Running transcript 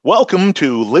Welcome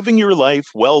to Living Your Life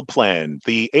Well Planned,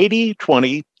 the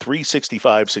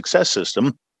 80-20-365 success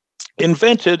system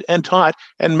invented and taught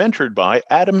and mentored by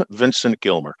Adam Vincent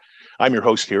Gilmer. I'm your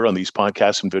host here on these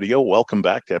podcasts and video. Welcome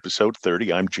back to episode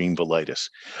 30. I'm Gene Velitis.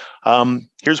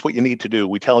 Here's what you need to do.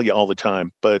 We tell you all the time,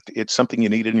 but it's something you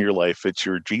need in your life. It's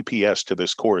your GPS to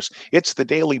this course. It's the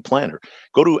Daily Planner.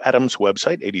 Go to Adam's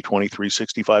website,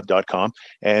 80-20-365.com,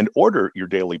 and order your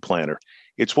Daily Planner.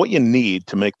 It's what you need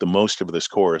to make the most of this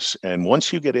course. And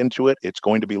once you get into it, it's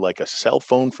going to be like a cell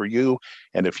phone for you.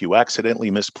 And if you accidentally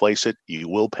misplace it, you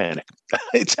will panic.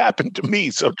 It's happened to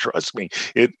me, so trust me,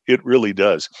 it really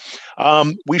does.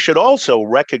 We should also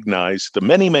recognize the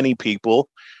many, many people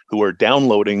who are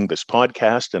downloading this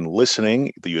podcast and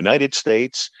listening: the United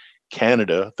States,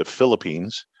 Canada, the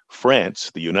Philippines, France,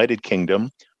 the United Kingdom,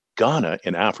 Ghana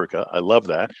in Africa. I love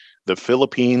that. The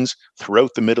Philippines,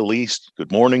 throughout the Middle East.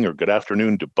 Good morning or good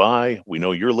afternoon, Dubai. We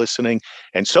know you're listening,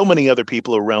 and so many other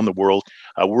people around the world.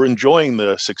 We're enjoying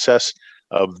the success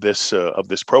of this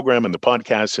program and the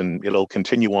podcast, and it'll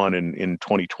continue on in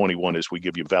 2021 as we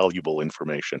give you valuable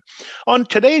information. On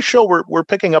today's show, we're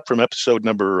picking up from episode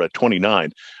number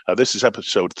 29. This is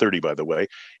episode 30, by the way,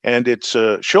 and it's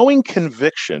showing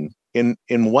conviction in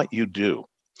what you do.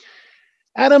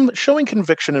 Adam, showing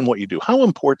conviction in what you do, how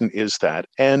important is that?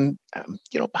 And,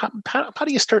 how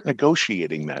do you start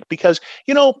negotiating that? Because,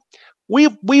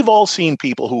 we've all seen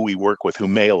people who we work with who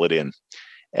mail it in,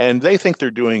 and they think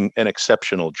they're doing an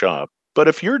exceptional job. But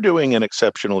if you're doing an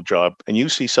exceptional job and you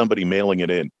see somebody mailing it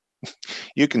in,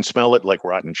 you can smell it like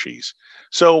rotten cheese.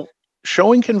 So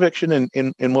showing conviction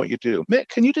in what you do,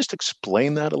 can you just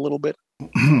explain that a little bit?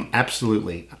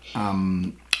 Absolutely.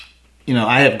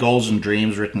 I have goals and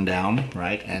dreams written down,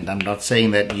 right? And I'm not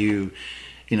saying that you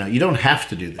don't have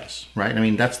to do this, right? I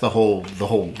mean, that's the whole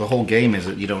game, is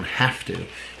that you don't have to.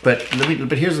 But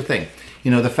here's the thing.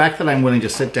 The fact that I'm willing to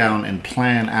sit down and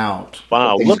plan out.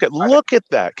 Wow, look at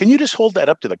that. Can you just hold that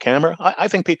up to the camera? I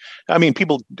think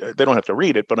people, they don't have to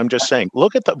read it, but I'm just saying,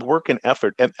 look at the work and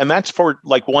effort, and that's for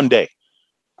like one day.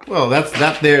 Well, this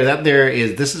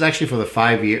is actually for my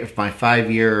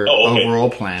 5-year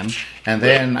overall plan. And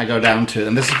then I go down to,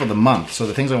 and this is for the month. So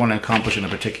the things I want to accomplish in a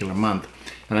particular month.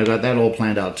 And I've got that all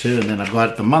planned out too. And then I've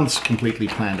got the months completely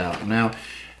planned out. Now,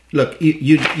 look,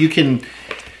 you can,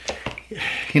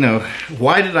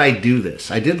 why did I do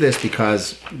this? I did this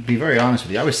because, to be very honest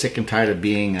with you, I was sick and tired of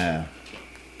being a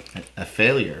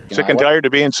failure. Sick and tired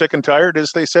of being sick and tired,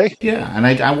 as they say? Yeah. And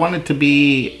I wanted to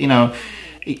be,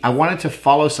 I wanted to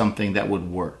follow something that would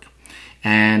work.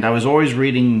 And I was always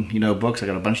reading, books. I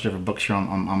got a bunch of different books here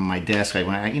on my desk.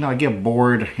 I get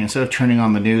bored, instead of turning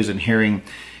on the news and hearing,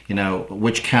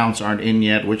 which counts aren't in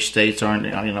yet, which states aren't,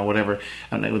 whatever.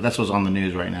 That's what's on the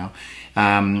news right now.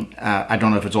 I don't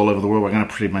know if it's all over the world. We're going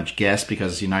to pretty much guess,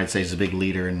 because the United States is a big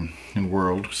leader in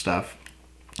world stuff.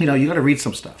 You got to read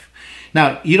some stuff.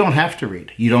 Now, you don't have to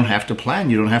read. You don't have to plan.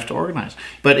 You don't have to organize.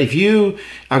 But if you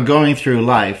are going through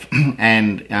life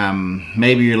and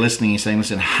maybe you're listening and saying,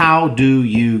 listen, how do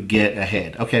you get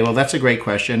ahead? Okay, well, that's a great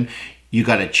question. You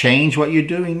got to change what you're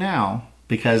doing now,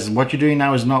 because what you're doing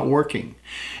now is not working.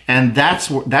 And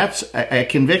that's a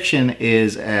conviction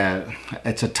is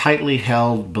it's a tightly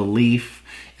held belief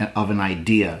of an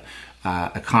idea,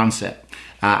 a concept.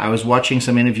 I was watching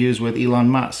some interviews with Elon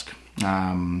Musk.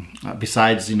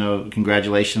 Besides,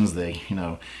 congratulations,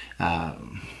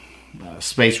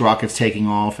 space rockets taking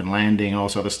off and landing and all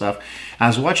this other stuff. I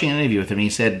was watching an interview with him, and he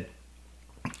said,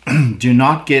 do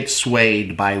not get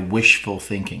swayed by wishful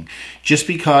thinking. Just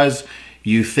because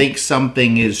you think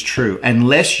something is true,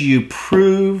 unless you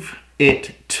prove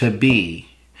it to be,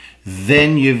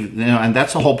 then and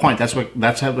that's the whole point. That's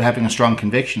how having a strong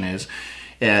conviction is.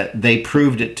 They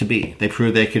proved it to be. They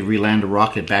proved they could re-land a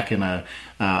rocket back in a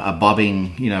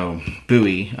bobbing,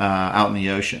 buoy out in the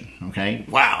ocean. Okay,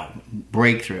 wow,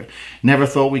 breakthrough. Never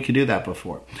thought we could do that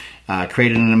before.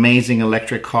 Created an amazing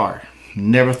electric car.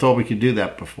 Never thought we could do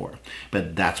that before.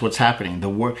 But that's what's happening. The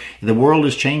world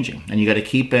is changing, and you got to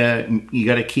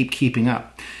keep keeping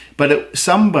up. But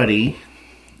somebody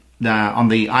on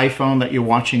the iPhone that you're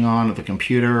watching on, or the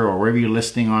computer, or wherever you're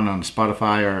listening on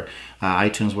Spotify or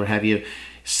iTunes, what have you.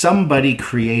 Somebody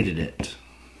created it.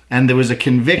 And there was a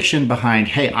conviction behind,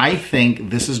 hey, I think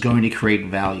this is going to create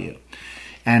value.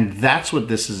 And that's what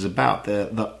this is about.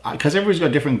 Because everybody's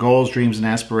got different goals, dreams, and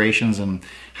aspirations, and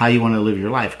how you want to live your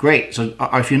life. Great. So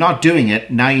if you're not doing it,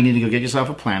 now you need to go get yourself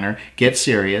a planner, get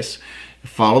serious,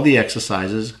 follow the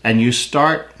exercises, and you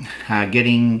start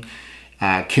getting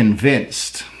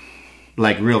convinced,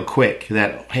 like real quick,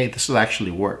 that, hey, this will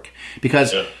actually work.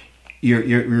 Because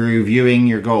You're reviewing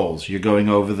your goals. You're going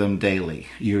over them daily.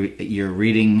 You're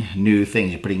reading new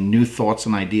things. You're putting new thoughts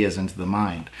and ideas into the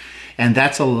mind. And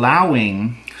that's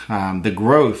allowing the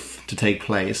growth to take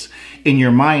place in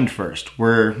your mind first,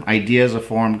 where ideas are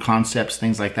formed, concepts,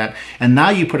 things like that. And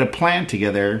now you put a plan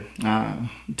together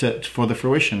for the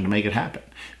fruition to make it happen.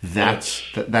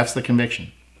 That's the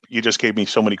conviction. You just gave me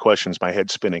so many questions, my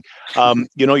head's spinning.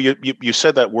 You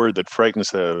said that word that frightens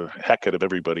the heck out of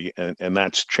everybody, and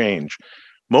that's change.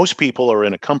 Most people are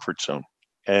in a comfort zone.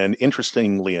 And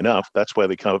interestingly enough, that's why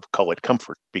they call it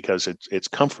comfort, because it's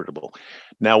comfortable.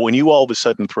 Now, when you all of a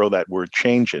sudden throw that word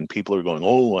change in, people are going,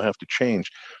 oh, I have to change.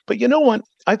 But you know what?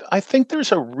 I think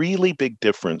there's a really big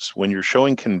difference when you're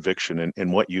showing conviction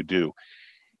in what you do.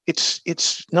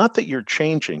 It's not that you're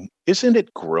changing. Isn't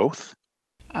it growth?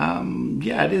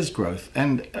 Yeah, it is growth.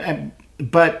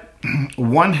 But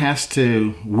one has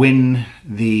to win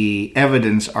the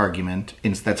evidence argument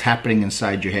that's happening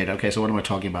inside your head. Okay, so what am I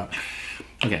talking about?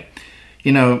 Okay,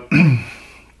 you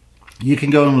can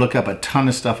go and look up a ton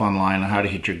of stuff online on how to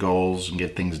hit your goals and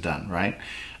get things done, right?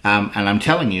 And I'm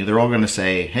telling you, they're all going to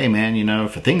say, hey man,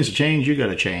 for things to change, you got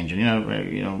to change.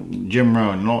 And Jim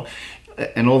Rohn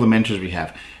and all the mentors we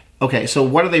have. Okay, so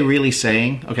what are they really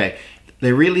saying? Okay,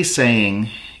 they're really saying,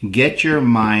 get your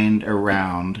mind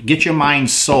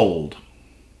sold.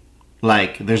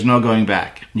 Like there's no going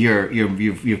back.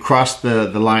 You've crossed the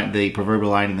line, the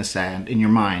proverbial line in the sand in your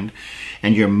mind,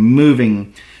 and you're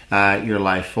moving your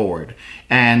life forward.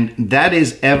 And that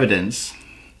is evidence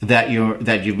that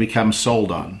you've become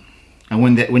sold on. And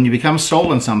when you become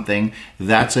sold on something,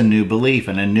 that's a new belief,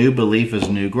 and a new belief is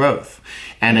new growth,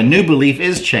 and a new belief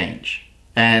is change.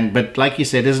 But like you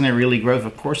said, isn't it really growth?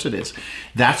 Of course it is.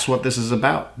 That's what this is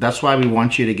about. That's why we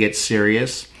want you to get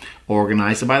serious,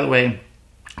 organized. And by the way,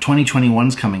 2021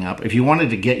 is coming up. If you wanted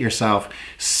to get yourself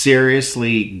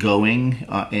seriously going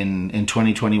in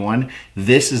 2021,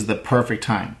 this is the perfect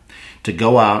time to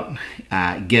go out,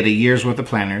 get a year's worth of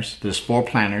planners. There's 4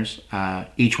 planners.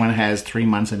 Each one has 3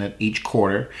 months in it each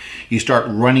quarter. You start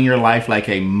running your life like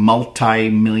a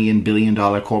multi-million,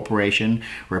 billion-dollar corporation,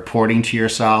 reporting to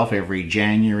yourself every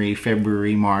January,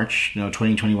 February, March.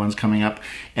 2021 is coming up.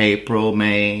 April,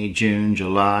 May, June,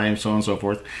 July, so on and so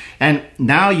forth. And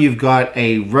now you've got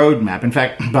a roadmap. In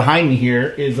fact, behind me here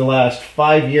is the last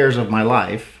 5 years of my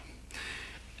life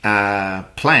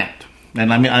planned.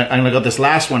 And I'm going to go this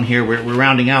last one here. We're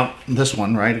rounding out this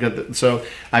one, right?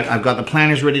 I've got the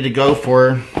planners ready to go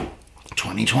for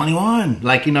 2021.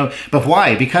 But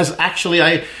why? Because actually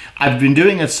I've been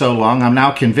doing it so long, I'm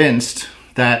now convinced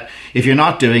that if you're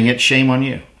not doing it, shame on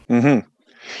you. Mm-hmm.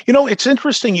 It's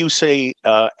interesting you say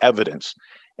evidence.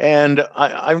 And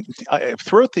I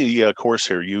throughout the course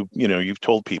here, you've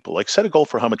told people, set a goal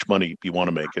for how much money you want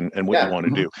to make and what you want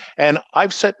to do. And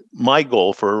I've set my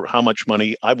goal for how much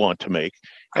money I want to make.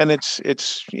 And it's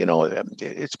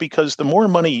because the more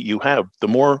money you have, the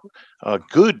more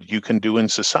good you can do in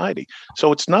society.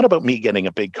 So it's not about me getting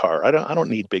a big car. I don't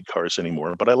need big cars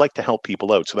anymore, but I like to help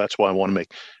people out. So that's why I want to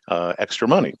make extra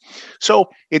money. So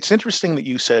it's interesting that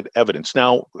you said evidence.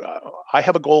 Now, I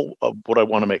have a goal of what I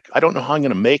want to make. I don't know how I'm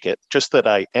going to make it, just that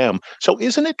I am. So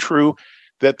isn't it true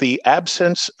that the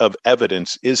absence of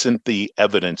evidence isn't the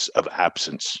evidence of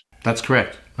absence? That's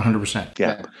correct. 100%.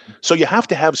 Yeah. So you have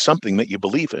to have something that you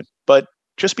believe in. But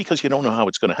just because you don't know how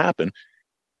it's going to happen,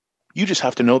 you just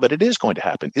have to know that it is going to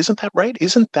happen. Isn't that right?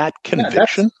 Isn't that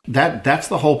conviction? That's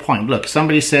the whole point. Look,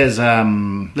 somebody says,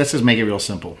 let's just make it real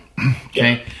simple.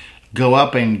 Okay. Yeah. Go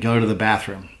up and go to the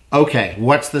bathroom. Okay.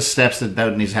 What's the steps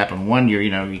that needs to happen? One,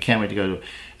 you can't wait to go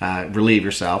to relieve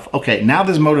yourself. Okay. Now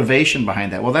there's motivation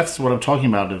behind that. Well, that's what I'm talking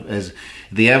about is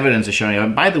the evidence is showing you.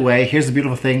 And by the way, here's the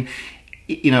beautiful thing.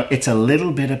 It's a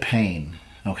little bit of pain,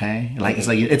 okay?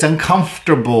 It's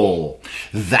uncomfortable.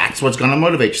 That's what's going to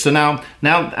motivate you. So now,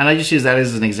 and I just use that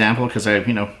as an example because I,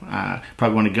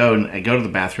 probably want to go to the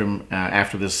bathroom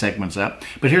after this segment's up.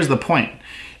 But here's the point.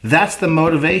 That's the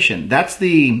motivation. That's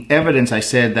the evidence I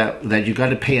said that you got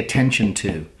to pay attention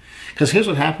to. Because here's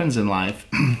what happens in life.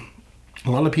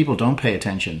 A lot of people don't pay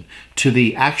attention to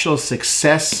the actual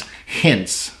success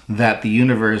hints that the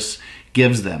universe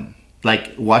gives them.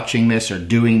 Like watching this or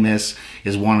doing this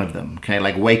is one of them, okay?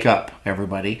 Like wake up,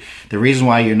 everybody. The reason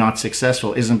why you're not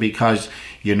successful isn't because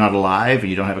you're not alive or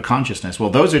you don't have a consciousness. Well,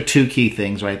 those are 2 key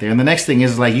things right there. And the next thing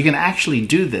is you can actually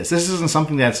do this. This isn't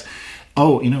something that's,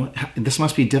 this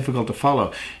must be difficult to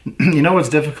follow. You know what's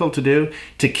difficult to do?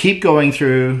 To keep going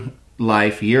through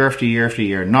life year after year after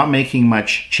year, not making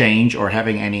much change or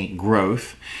having any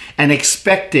growth and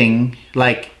expecting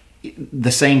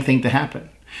the same thing to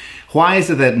happen. Why is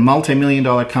it that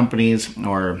multi-million-dollar companies,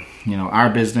 or our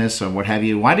business or what have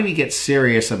you, why do we get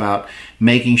serious about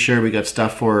making sure we got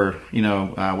stuff for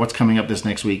what's coming up this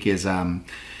next week is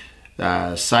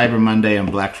Cyber Monday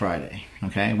and Black Friday?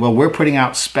 Okay, well, we're putting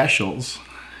out specials.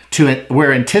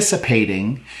 We're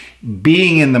anticipating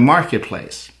being in the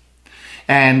marketplace,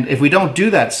 and if we don't do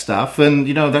that stuff, then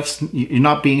you're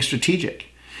not being strategic,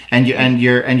 and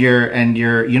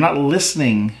you're not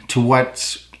listening to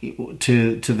what's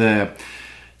to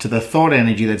the thought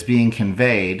energy that's being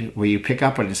conveyed, where you pick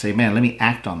up on it and say, man, let me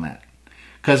act on that.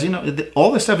 Because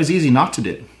all this stuff is easy not to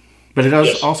do, but it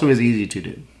also is easy to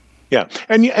do. Yeah,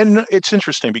 and it's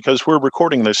interesting because we're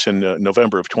recording this in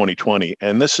November of 2020,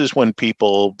 and this is when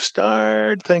people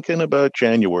start thinking about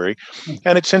January.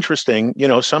 And it's interesting,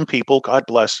 some people, God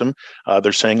bless them,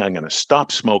 they're saying, I'm going to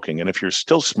stop smoking. And if you're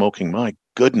still smoking, my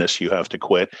goodness, you have to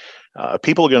quit.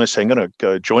 People are going to say, I'm going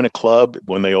to join a club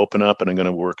when they open up, and I'm going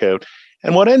to work out.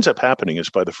 And what ends up happening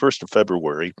is by the 1st of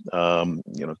February, God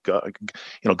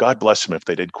bless them if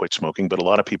they did quit smoking, but a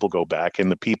lot of people go back.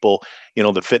 And the people,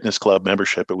 the fitness club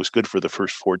membership, it was good for the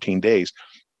first 14 days.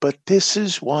 But this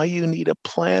is why you need a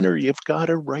planner. You've got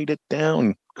to write it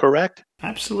down, correct?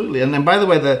 Absolutely. And then, by the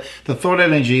way, the thought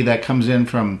energy that comes in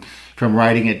from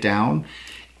writing it down,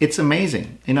 it's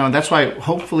amazing. That's why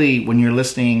hopefully when you're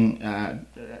listening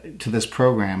to this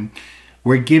program,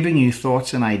 we're giving you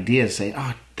thoughts and ideas. Say,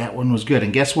 oh, that one was good.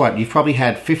 And guess what? You've probably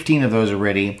had 15 of those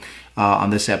already on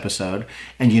this episode.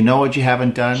 And you know what you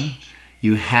haven't done?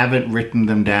 You haven't written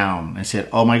them down and said,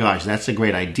 oh my gosh, that's a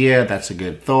great idea. That's a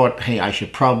good thought. Hey, I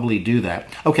should probably do that.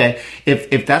 Okay,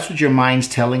 if that's what your mind's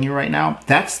telling you right now,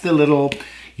 that's the little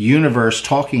universe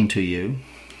talking to you,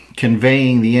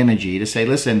 conveying the energy to say,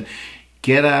 listen,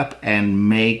 get up and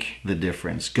make the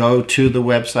difference. Go to the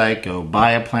website, go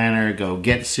buy a planner, go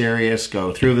get serious,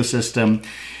 go through the system.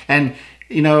 And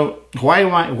why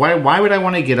would I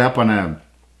want to get up on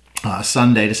a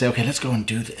Sunday to say, okay, let's go and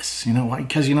do this? Why?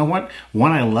 Because you know what?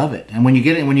 One, I love it. And when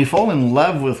you fall in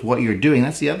love with what you're doing,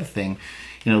 that's the other thing.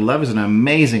 Love is an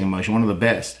amazing emotion, one of the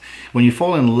best. When you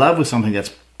fall in love with something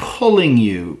that's pulling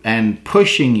you and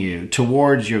pushing you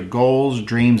towards your goals,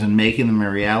 dreams, and making them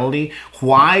a reality,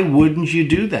 why wouldn't you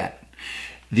do that?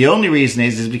 The only reason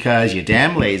is because you're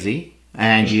damn lazy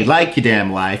and you like your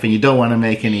damn life and you don't want to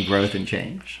make any growth and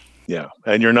change. Yeah,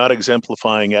 and you're not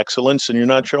exemplifying excellence and you're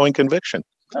not showing conviction.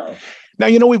 Oh. Now,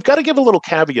 we've got to give a little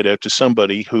caveat out to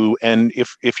somebody who, and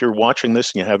if you're watching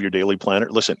this and you have your daily planner,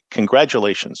 listen,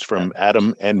 congratulations from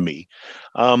Adam and me.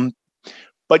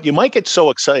 But you might get so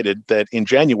excited that in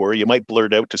January, you might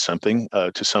blurt out to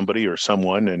somebody or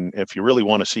someone. And if you really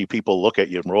want to see people look at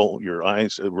you and roll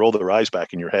their eyes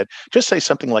back in your head, just say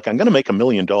something like, I'm going to make $1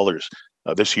 million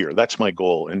this year. That's my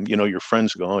goal. And, your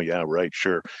friends go, oh, yeah, right,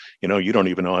 sure. You don't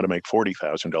even know how to make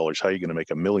 $40,000. How are you going to make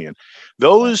 $1 million?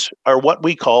 Those are what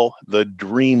we call the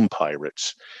dream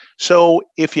pirates. So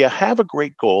if you have a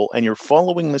great goal and you're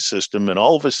following the system and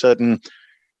all of a sudden,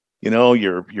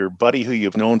 your buddy who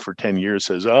you've known for 10 years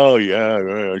says, oh,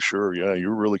 yeah, sure, yeah,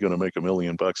 you're really going to make $1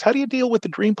 million. How do you deal with the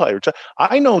dream pirates?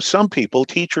 I know some people,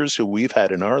 teachers who we've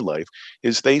had in our life,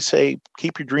 is they say,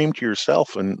 keep your dream to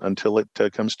yourself until it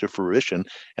comes to fruition,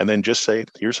 and then just say,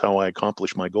 here's how I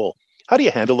accomplish my goal. How do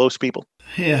you handle those people?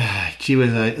 Yeah,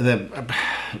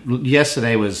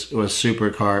 yesterday was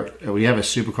supercar. We have a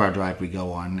supercar drive we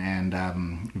go on,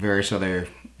 and various other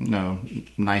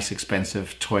nice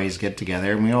expensive toys get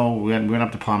together, and we went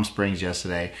up to Palm Springs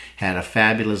yesterday, had a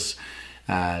fabulous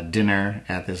dinner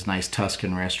at this nice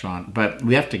Tuscan restaurant. But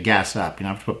we have to gas up,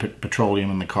 have to put petroleum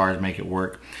in the cars, make it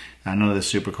work. None of the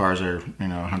supercars are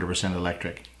 100%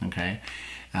 electric, okay,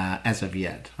 as of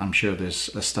yet. I'm sure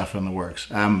there's stuff in the works,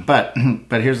 but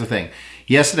here's the thing.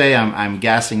 Yesterday I'm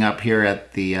gassing up here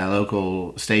at the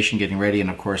local station, getting ready, and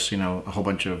of course a whole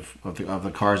bunch of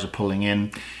the cars are pulling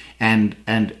in.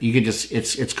 And you could just,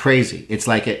 it's crazy. It's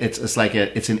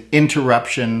an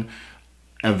interruption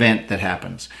event that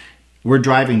happens. We're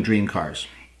driving dream cars.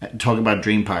 Talk about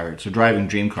dream pirates. We're driving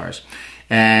dream cars.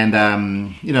 And,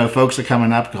 folks are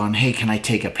coming up going, hey, can I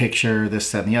take a picture,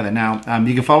 this, that, and the other. Now,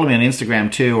 you can follow me on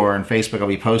Instagram too, or on Facebook. I'll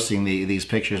be posting these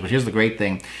pictures. But here's the great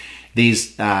thing.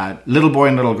 These little boy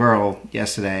and little girl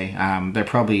yesterday, they're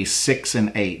probably 6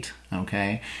 and 8,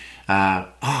 okay?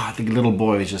 The little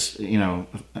boy was just,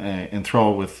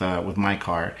 enthralled with my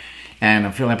car, and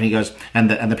I'm filling up, and he goes, and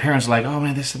the parents are like, oh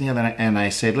man, this and the other, and I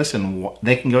said, listen,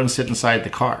 they can go and sit inside the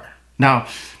car. Now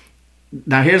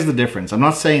here's the difference. I'm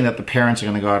not saying that the parents are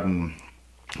going to go out and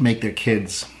make their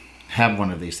kids have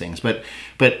one of these things, but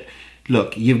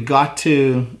look, you've got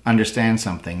to understand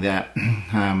something that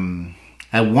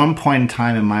at one point in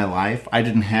time in my life, I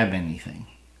didn't have anything.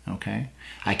 Okay.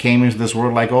 I came into this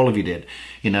world like all of you did,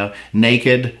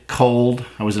 naked, cold.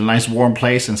 I was in a nice warm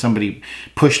place and somebody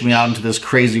pushed me out into this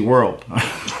crazy world.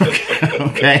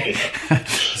 Okay.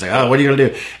 It's like, oh, what are you going to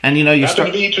do? And you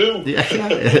start. Me too. Yeah.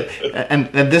 And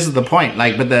this is the point.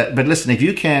 But listen,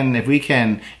 if we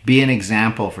can be an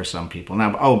example for some people.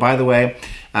 Now, oh, by the way,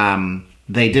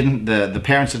 the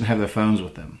parents didn't have their phones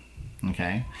with them.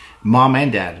 Okay. Mom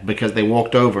and dad, because they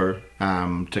walked over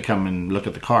to come and look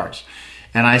at the cars.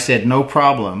 And I said, no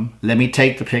problem, let me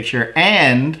take the picture.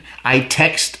 And I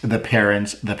text the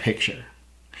parents the picture.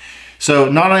 So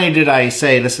not only did I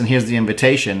say, listen, here's the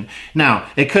invitation. Now,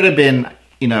 it could have been,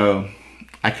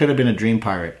 I could have been a dream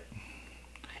pirate.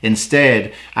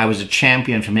 Instead, I was a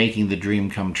champion for making the dream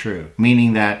come true.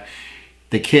 Meaning that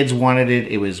the kids wanted it.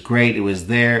 It was great. It was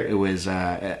there. It was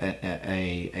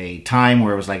a time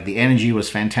where it was like the energy was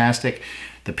fantastic.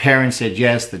 The parents said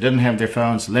yes. They didn't have their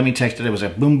phones. Let me text it. It was a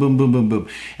boom, boom, boom, boom, boom.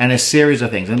 And a series of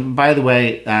things. And by the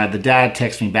way, the dad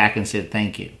texted me back and said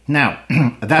thank you. Now,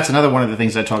 that's another one of the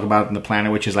things I talk about in the planner,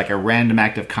 which is like a random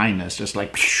act of kindness, just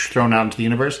like thrown out into the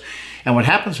universe. And what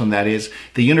happens from that is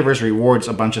the universe rewards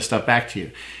a bunch of stuff back to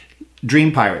you.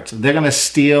 Dream pirates. They're going to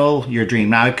steal your dream.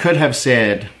 Now, I could have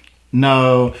said,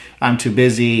 no, I'm too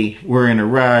busy. We're in a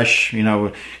rush.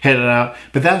 We're headed out.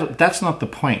 But that's not the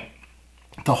point.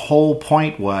 The whole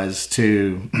point was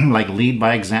to lead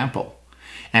by example.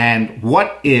 And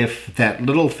what if that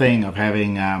little thing of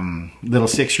having little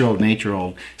 6-year-old and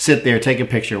 8-year-old sit there, take a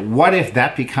picture, what if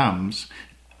that becomes,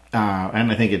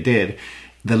 and I think it did,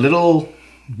 the little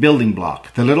building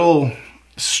block, the little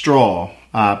straw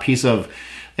piece of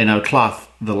cloth,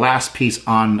 the last piece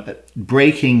on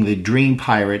breaking the dream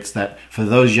pirates that for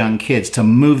those young kids to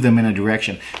move them in a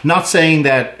direction. Not saying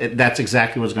that that's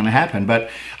exactly what's going to happen, but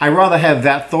I rather have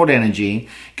that thought energy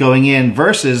going in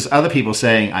versus other people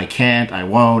saying, I can't, I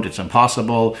won't, it's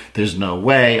impossible, there's no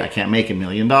way, I can't make $1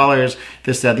 million,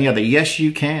 this, that, and the other. Yes,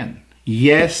 you can.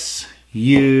 Yes,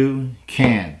 you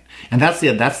can. And that's the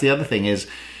other thing is,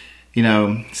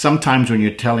 sometimes when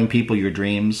you're telling people your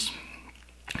dreams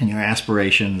and your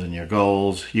aspirations and your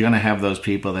goals, you're going to have those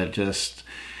people that just,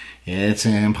 it's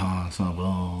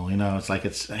impossible.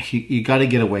 It's you got to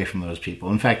get away from those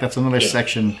people. In fact, that's another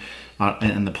section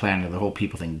in the planner, the whole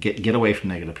people thing. Get away from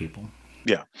negative people.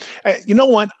 Yeah. You know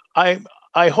what?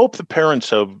 I hope the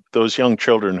parents of those young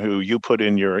children who you put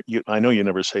in I know you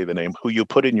never say the name, who you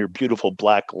put in your beautiful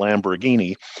black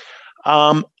Lamborghini,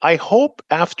 I hope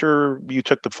after you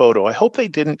took the photo, I hope they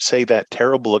didn't say that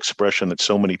terrible expression that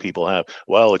so many people have.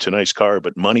 Well, it's a nice car,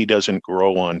 but money doesn't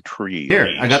grow on trees.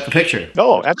 Here, I got the picture.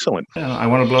 Oh, excellent. Yeah, I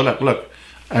want to blow it up. Look,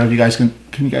 you guys can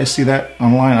you guys see that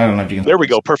online? I don't know if you can. There we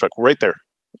go. Perfect. Right there.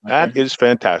 That is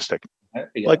fantastic.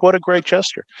 Like, what a great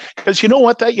gesture. Because you know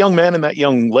what? That young man and that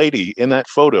young lady in that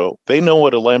photo, they know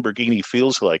what a Lamborghini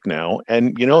feels like now.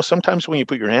 And, sometimes when you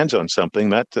put your hands on something,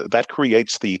 that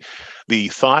creates the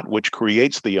thought, which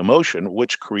creates the emotion,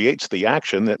 which creates the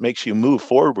action that makes you move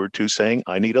forward to saying,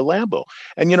 I need a Lambo.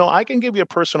 And, I can give you a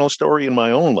personal story in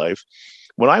my own life.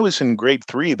 When I was in grade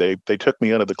 3, they took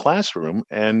me out of the classroom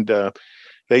and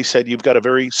they said, you've got a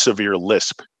very severe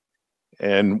lisp.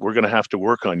 And we're going to have to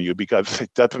work on you because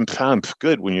it doesn't sound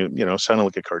good when you sound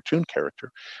like a cartoon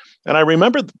character. And I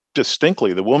remember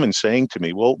distinctly the woman saying to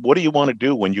me, well, what do you want to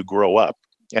do when you grow up?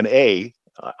 And A,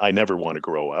 I never want to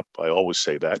grow up. I always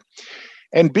say that.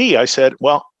 And B, I said,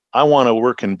 well, I want to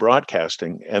work in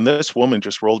broadcasting. And this woman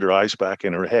just rolled her eyes back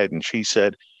in her head. And she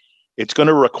said, it's going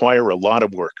to require a lot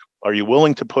of work. Are you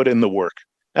willing to put in the work?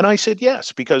 And I said,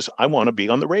 yes, because I want to be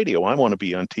on the radio. I want to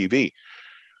be on TV.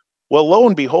 Well, lo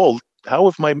and behold,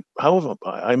 how have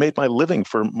I made my living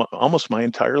for almost my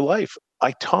entire life?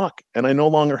 I talk and I no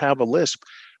longer have a lisp,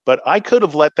 but I could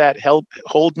have let that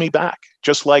hold me back,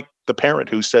 just like the parent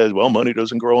who says, well, money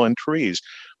doesn't grow on trees.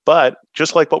 But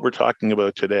just like what we're talking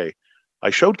about today, I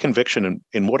showed conviction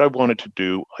in what I wanted to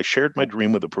do. I shared my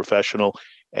dream with a professional,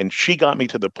 and she got me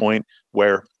to the point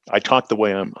where I talk the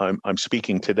way I'm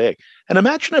speaking today. And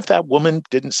imagine if that woman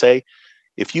didn't say,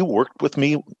 if you worked with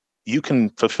me, you can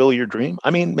fulfill your dream.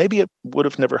 I mean, maybe it would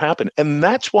have never happened. And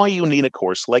that's why you need a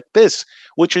course like this,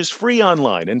 which is free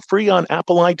online and free on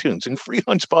Apple iTunes and free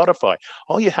on Spotify.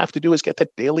 All you have to do is get the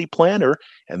daily planner,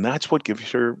 and that's what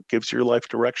gives your life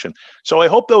direction. So I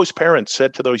hope those parents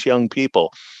said to those young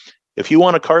people, if you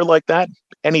want a car like that,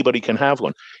 anybody can have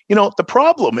one. The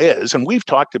problem is, and we've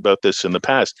talked about this in the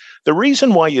past, the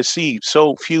reason why you see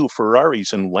so few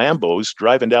Ferraris and Lambos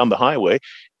driving down the highway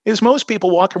is most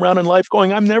people walk around in life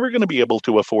going, I'm never going to be able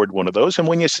to afford one of those. And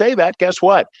when you say that, guess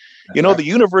what? The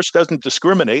universe doesn't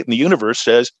discriminate, and the universe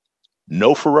says,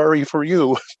 no Ferrari for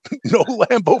you, no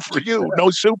Lambo for you,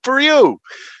 no soup for you.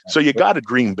 So you got to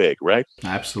dream big, right?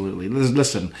 Absolutely.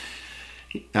 Listen,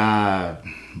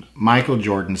 Michael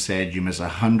Jordan said you miss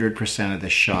 100% of the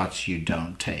shots you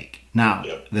don't take. Now,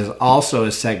 there's also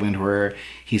a segment where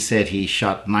he said he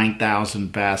shot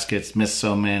 9,000 baskets, missed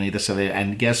so many, this and that.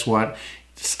 And guess what?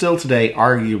 Still today,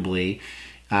 arguably,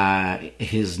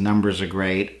 his numbers are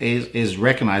great, is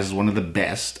recognized as one of the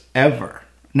best ever.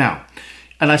 Now,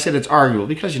 and I said it's arguable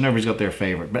because nobody's got their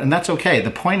favorite, and that's okay.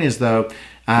 The point is, though,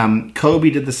 Kobe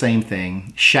did the same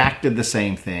thing. Shaq did the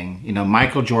same thing.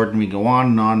 Michael Jordan, we go on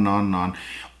and on and on and on.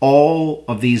 All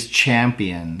of these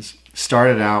champions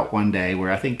started out one day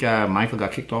where I think Michael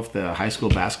got kicked off the high school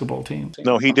basketball team.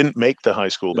 No, he didn't make the high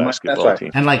school basketball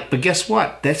team. And but guess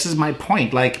what? This is my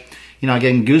point. I'm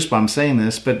getting goosebumps saying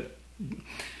this, but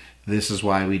this is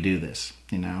why we do this.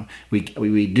 We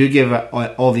do give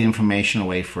all the information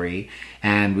away free,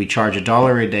 and we charge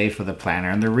 $1 a day for the planner.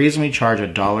 And the reason we charge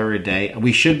 $1 a day,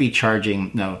 we should be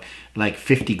charging like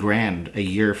 $50,000 a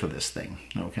year for this thing.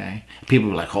 Okay,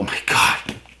 people are like, "Oh my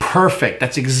God, perfect!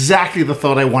 That's exactly the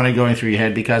thought I wanted going through your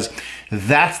head," because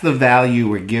that's the value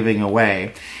we're giving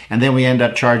away. And then we end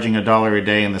up charging $1 a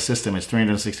day in the system. It's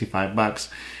 $365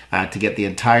 to get the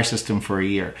entire system for a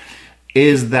year.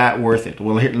 Is that worth it?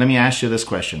 Well, here, let me ask you this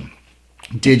question.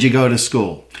 Did you go to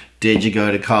school? Did you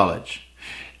go to college?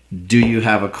 Do you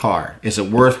have a car? Is it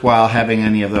worthwhile having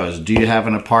any of those? Do you have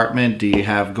an apartment? Do you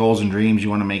have goals and dreams you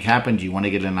want to make happen? Do you want to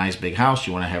get a nice big house?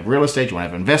 Do you want to have real estate? Do you want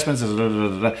to have investments?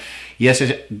 Yes,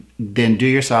 then do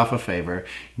yourself a favor.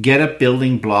 Get a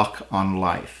building block on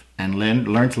life and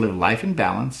learn to live life in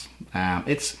balance.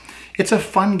 It's a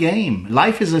fun game.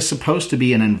 Life is supposed to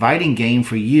be an inviting game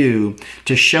for you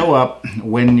to show up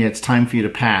when it's time for you to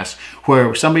pass,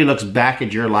 where somebody looks back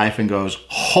at your life and goes,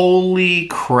 "Holy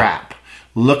crap,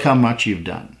 look how much you've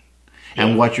done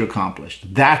and what you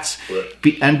accomplished." Be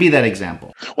that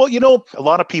example. Well, a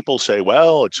lot of people say,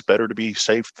 well, it's better to be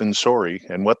safe than sorry.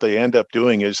 And what they end up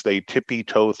doing is they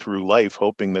tippy-toe through life,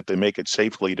 hoping that they make it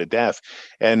safely to death.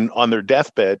 And on their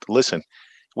deathbed, listen,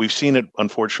 we've seen it,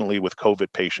 unfortunately, with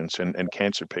COVID patients and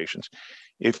cancer patients.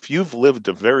 If you've lived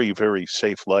a very, very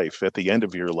safe life, at the end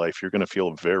of your life, you're going to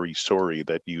feel very sorry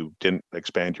that you didn't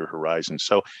expand your horizons.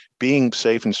 So being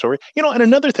safe and sorry, and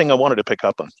another thing I wanted to pick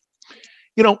up on,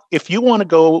 if you want to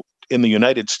go in the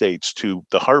United States to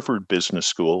the Harvard Business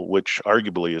School, which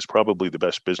arguably is probably the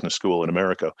best business school in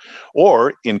America,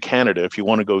 or in Canada, if you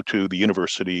want to go to the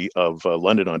University of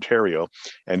London, Ontario,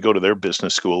 and go to their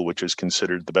business school, which is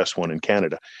considered the best one in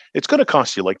Canada, it's going to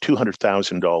cost you like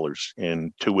 $200,000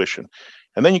 in tuition.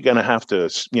 And then you're going to have to,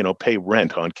 pay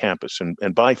rent on campus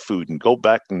and buy food and go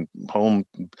back and home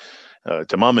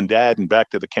to mom and dad and back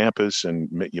to the campus. And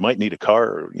you might need a car,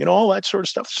 or, all that sort of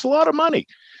stuff. It's a lot of money.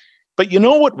 But you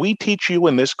know what we teach you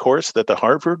in this course, that the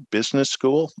Harvard Business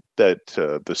School, that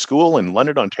the school in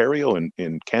London, Ontario,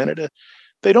 in Canada,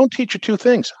 they don't teach you two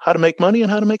things: how to make money and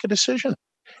how to make a decision.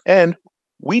 And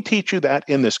we teach you that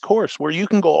in this course, where you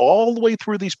can go all the way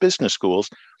through these business schools,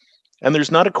 and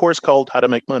there's not a course called how to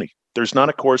make money. There's not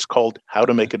a course called how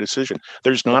to make a decision.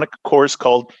 There's not a course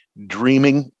called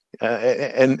dreaming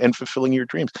and fulfilling your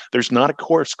dreams. There's not a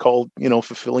course called,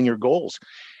 fulfilling your goals.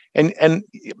 And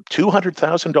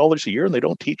 $200,000 a year, and they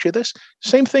don't teach you this.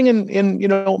 Same thing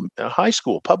in high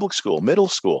school, public school, middle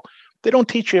school. They don't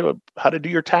teach you how to do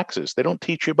your taxes. They don't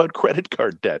teach you about credit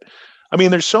card debt. I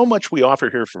mean, there's so much we offer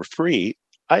here for free.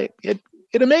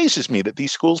 It amazes me that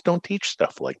these schools don't teach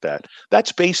stuff like that.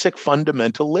 That's basic,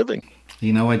 fundamental living.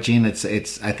 You know what, Gene? I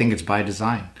think it's by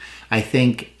design. I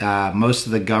think most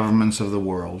of the governments of the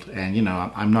world, and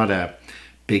I'm not a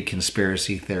big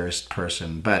conspiracy theorist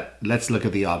person, but let's look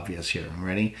at the obvious here.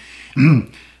 Ready?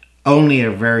 Only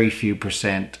a very few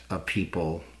 % of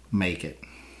people make it.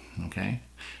 Okay,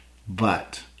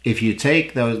 but if you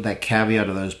take that caveat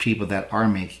of those people that are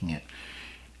making it,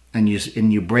 and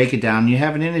you break it down, you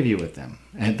have an interview with them,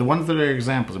 and the ones that are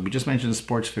examples, we just mentioned the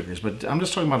sports figures, but I'm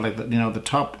just talking about the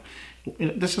top.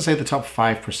 Let's just say the top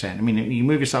 5%. I mean, you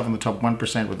move yourself in the top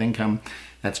 1% with income,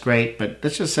 that's great. But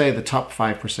let's just say the top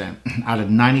 5% out of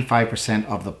 95%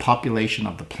 of the population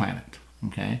of the planet.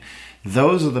 Okay,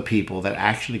 those are the people that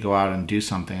actually go out and do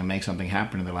something and make something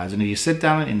happen in their lives. And if you sit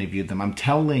down and interview them, I'm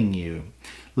telling you,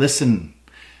 listen,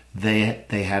 they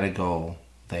had a goal,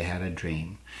 they had a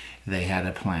dream, they had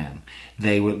a plan.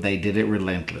 They did it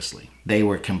relentlessly. They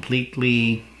were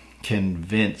completely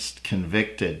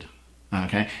convicted.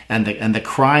 Okay, and the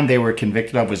crime they were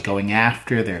convicted of was going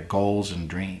after their goals and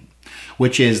dreams.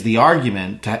 which is the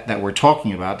argument that we're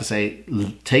talking about to say,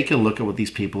 take a look at what these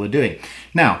people are doing.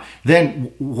 Now,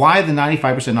 then why the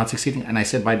 95% not succeeding? And I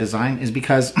said by design is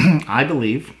because I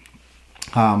believe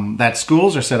that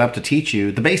schools are set up to teach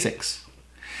you the basics.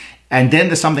 And then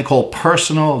there's something called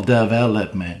personal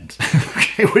development,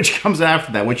 okay, which comes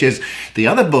after that, which is the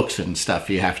other books and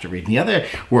stuff you have to read, and the other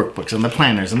workbooks and the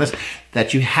planners and this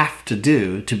that you have to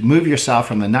do to move yourself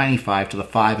from the 95 to the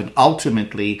 5 and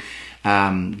ultimately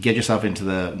get yourself into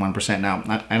the 1%. Now,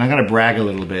 and I'm going to brag a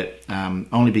little bit,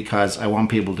 only because I want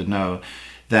people to know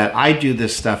that I do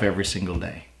this stuff every single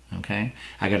day. Okay,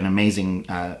 I got an amazing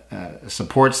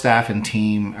support staff and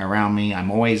team around me. I'm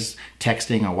always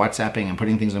texting or WhatsApping and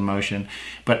putting things in motion.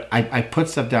 But I put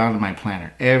stuff down in my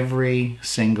planner every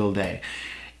single day.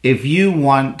 If you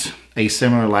want a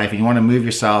similar life and you want to move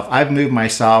yourself, I've moved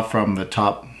myself from the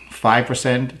top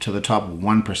 5% to the top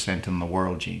 1% in the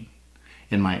world, Gene,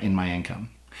 in my income.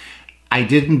 I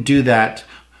didn't do that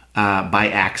by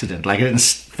accident. Like I didn't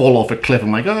fall off a cliff.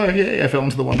 I'm like, oh yeah, I fell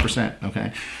into the 1%.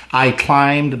 Okay, I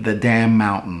climbed the damn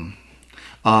mountain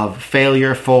of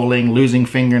failure, falling, losing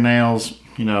fingernails,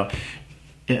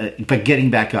 but getting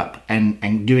back up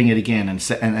and doing it again and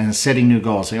setting new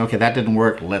goals. Saying, okay, that didn't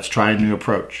work. Let's try a new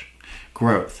approach.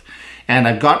 Growth. And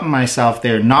I've gotten myself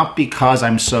there not because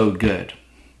I'm so good.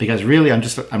 Because really,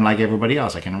 I'm like everybody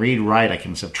else. I can read, write, I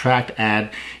can subtract, add,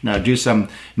 do some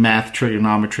math,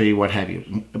 trigonometry, what have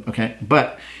you. Okay,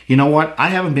 but you know what? I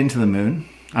haven't been to the moon.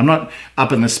 I'm not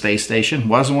up in the space station.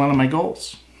 Wasn't one of my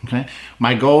goals. Okay,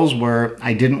 my goals were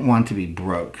I didn't want to be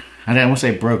broke. I don't want to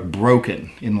say broken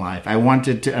in life. I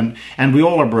wanted to, and we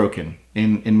all are broken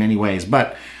in many ways.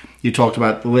 But you talked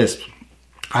about the list.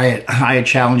 I had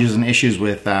challenges and issues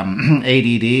with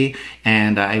ADD,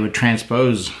 and I would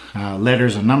transpose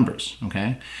letters and numbers,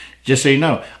 okay? Just so you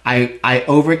know, I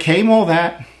overcame all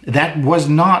that. That was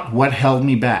not what held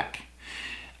me back.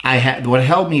 What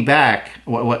held me back,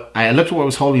 I looked at what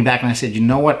was holding me back, and I said, you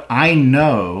know what? I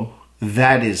know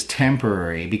that is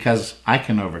temporary because I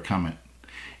can overcome it.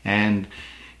 And,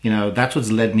 that's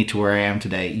what's led me to where I am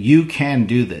today. You can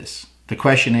do this. The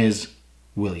question is,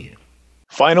 will you?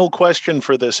 Final question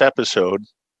for this episode,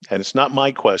 and it's not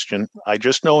my question. I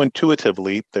just know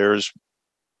intuitively there's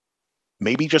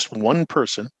maybe just one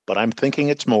person, but I'm thinking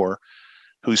it's more,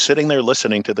 who's sitting there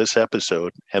listening to this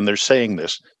episode, and they're saying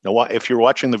this. Now, if you're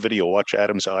watching the video, watch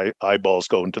Adam's eyeballs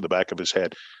go into the back of his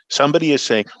head. Somebody is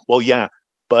saying, well, yeah,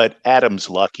 but Adam's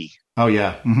lucky. Oh,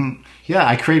 yeah. Mm-hmm. Yeah,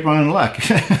 I create my own luck.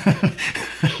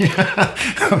 Yeah.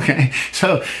 Okay.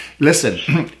 So,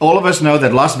 listen, all of us know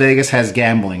that Las Vegas has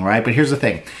gambling, right? But here's the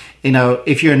thing.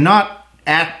 If you're not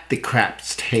at the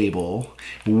craps table,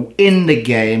 in the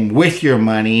game, with your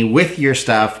money, with your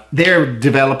stuff, they're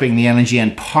developing the energy,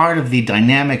 and part of the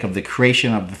dynamic of the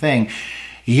creation of the thing,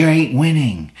 you ain't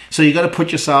winning. So you got to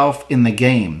put yourself in the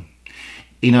game.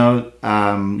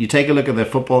 You take a look at the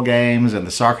football games and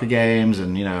the soccer games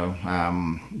and,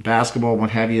 basketball,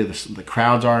 what have you. The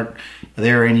crowds aren't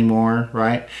there anymore,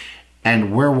 right?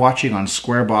 And we're watching on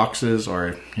square boxes,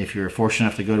 or if you're fortunate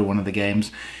enough to go to one of the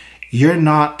games, you're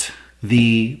not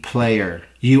the player.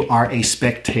 You are a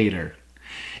spectator.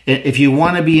 If you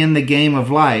want to be in the game of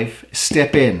life,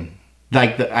 step in.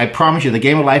 I promise you, the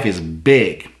game of life is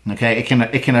big, okay?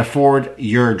 It can afford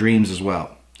your dreams as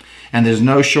well. And there's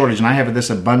no shortage. And I have this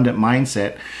abundant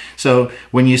mindset. So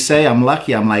when you say I'm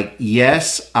lucky, I'm like,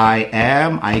 yes, I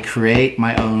am. I create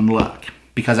my own luck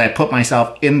because I put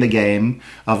myself in the game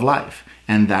of life.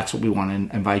 And that's what we want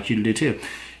to invite you to do too.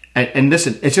 And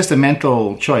listen, it's just a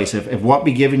mental choice. If what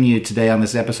we've given you today on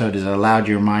this episode has allowed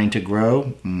your mind to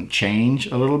grow and change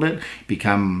a little bit,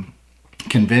 become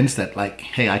convinced that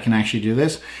hey, I can actually do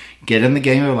this, get in the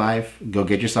game of life, go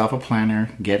get yourself a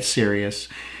planner, get serious.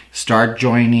 Start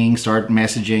joining, start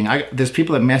messaging. There's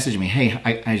people that message me, hey,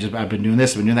 I've been doing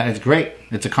this, I've been doing that. It's great.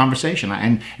 It's a conversation.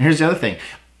 And here's the other thing.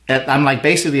 I'm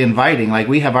basically inviting,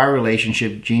 we have our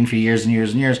relationship, Gene, for years and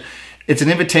years and years. It's an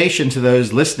invitation to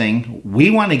those listening. We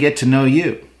want to get to know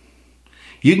you.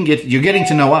 You're getting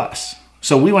to know us.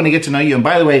 So we want to get to know you. And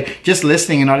by the way, just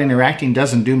listening and not interacting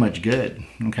doesn't do much good.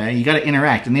 Okay? You got to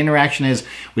interact. And the interaction is,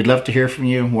 we'd love to hear from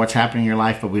you, what's happening in your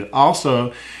life, but we'd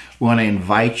also want to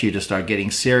invite you to start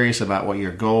getting serious about what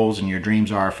your goals and your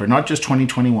dreams are for not just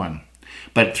 2021,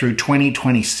 but through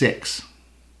 2026.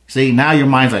 See, now your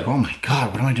mind's like, oh my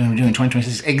God, what am I doing in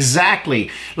 2026?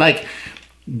 Exactly.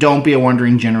 Don't be a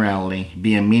wandering generality.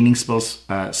 Be a meaningful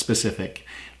specific.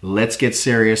 Let's get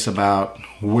serious about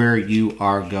where you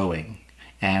are going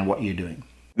and what you're doing.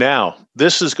 Now,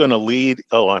 this is going to lead,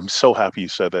 I'm so happy you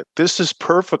said that. This is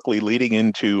perfectly leading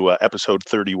into episode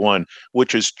 31,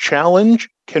 which is Challenge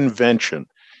Convention.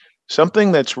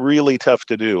 something that's really tough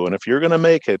to do. And if you're going to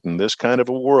make it in this kind of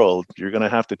a world, you're going to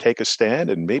have to take a stand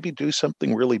and maybe do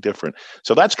something really different.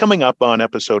 So that's coming up on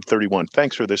episode 31.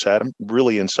 Thanks for this, Adam.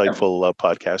 Really insightful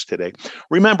podcast today.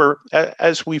 Remember,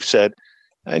 as we've said,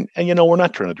 and we're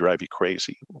not trying to drive you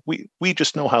crazy. We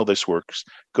just know how this works.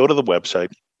 Go to the website,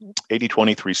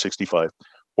 80/20/365.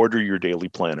 Order your daily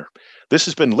planner. This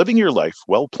has been Living Your Life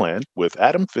Well Planned with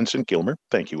Adam Vincent Gilmer.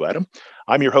 Thank you, Adam.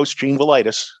 I'm your host, Gene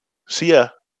Velitis. See ya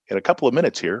in a couple of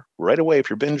minutes here, right away if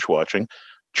you're binge watching,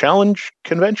 Challenge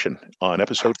Convention on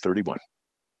episode 31.